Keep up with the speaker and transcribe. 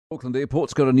Auckland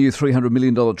Airport's got a new $300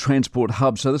 million transport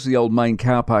hub. So this is the old main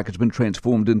car park. It's been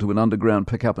transformed into an underground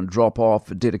pick-up and drop-off,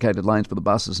 dedicated lanes for the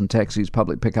buses and taxis,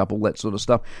 public pick-up, all that sort of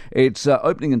stuff. It's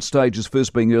opening in stages,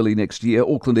 first being early next year.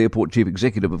 Auckland Airport Chief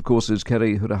Executive, of course, is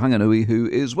Carrie Hurihanganui, who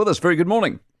is with us. Very good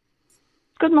morning.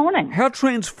 Good morning. How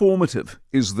transformative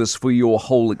is this for your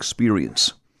whole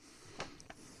experience?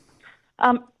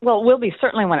 Well, will be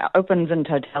certainly when it opens in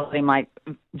totality, Mike,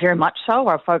 very much so.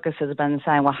 Our focus has been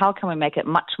saying, well, how can we make it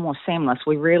much more seamless?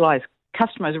 We realize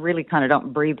customers really kind of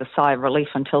don't breathe a sigh of relief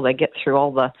until they get through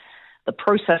all the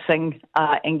processing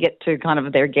and get to kind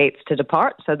of their gates to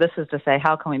depart. So this is to say,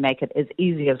 how can we make it as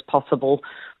easy as possible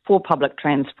for public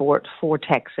transport, for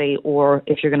taxi, or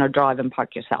if you're going to drive and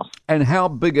park yourself. And how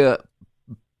big a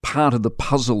part of the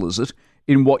puzzle is it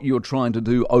in what you're trying to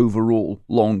do overall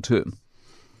long term?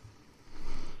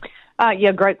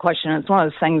 Yeah, great question. It's one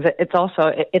of those things that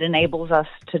it enables us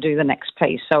to do the next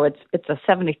piece. So it's a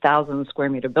 70,000 square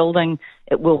meter building.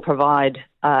 It will provide,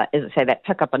 as I say, that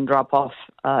pickup and drop off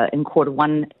in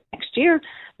Q1 next year.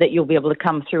 That you'll be able to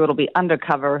come through. It'll be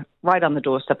undercover, right on the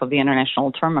doorstep of the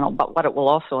international terminal. But what it will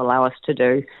also allow us to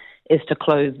do is to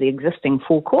close the existing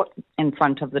forecourt in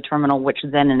front of the terminal, which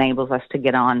then enables us to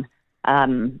get on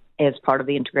as part of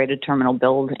the integrated terminal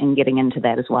build and getting into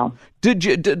that as well.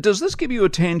 Does this give you a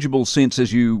tangible sense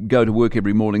as you go to work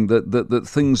every morning that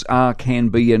things can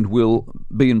be and will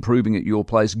be improving at your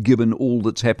place, given all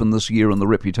that's happened this year and the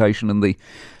reputation and the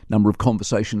number of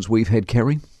conversations we've had,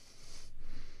 Carrie?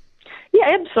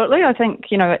 Yeah, absolutely. I think,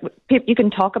 you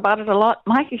can talk about it a lot.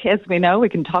 Mike, as we know, we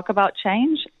can talk about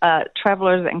change.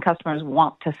 Travelers and customers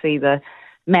want to see the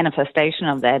manifestation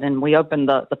of that, and we opened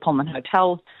the Pullman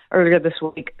Hotel earlier this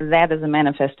week. That is a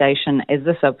manifestation. As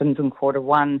this opens in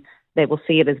Q1, they will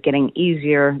see it as getting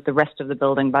easier, the rest of the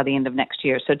building, by the end of next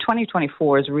year. So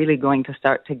 2024 is really going to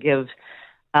start to give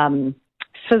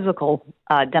physical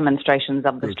demonstrations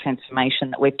of this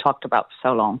transformation that we've talked about for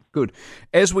so long. Good.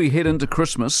 As we head into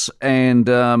Christmas and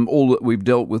all that we've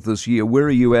dealt with this year, where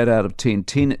are you at out of 10?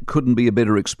 10 couldn't be a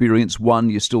better experience. 1,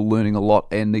 you're still learning a lot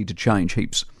and need to change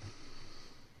heaps.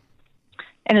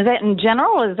 And is that in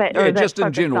general? Or is that just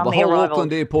in general, the whole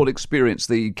Auckland Airport experience,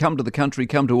 the come to the country,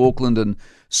 come to Auckland and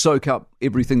soak up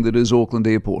everything that is Auckland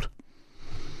Airport?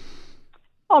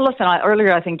 Oh, listen,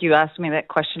 earlier I think you asked me that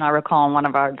question, I recall, in one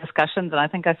of our discussions, and I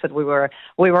think I said we were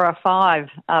a 5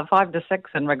 to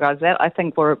 6 in regards to that. I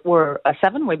think we're a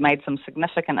 7. We've made some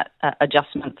significant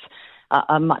adjustments,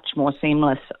 a much more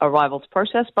seamless arrivals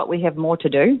process, but we have more to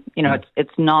do.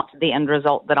 It's not the end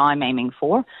result that I'm aiming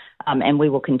for, and we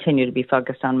will continue to be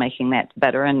focused on making that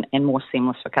better and more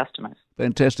seamless for customers.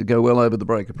 Fantastic. Go well over the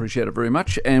break. Appreciate it very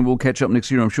much. And we'll catch up next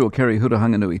year, I'm sure. Carrie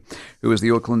Hurihanganui, who is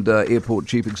the Auckland Airport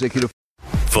Chief Executive.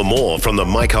 For more from the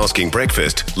Mike Hosking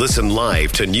Breakfast, listen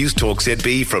live to News Talk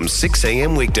ZB from 6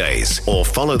 a.m. weekdays or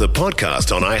follow the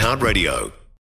podcast on iHeartRadio.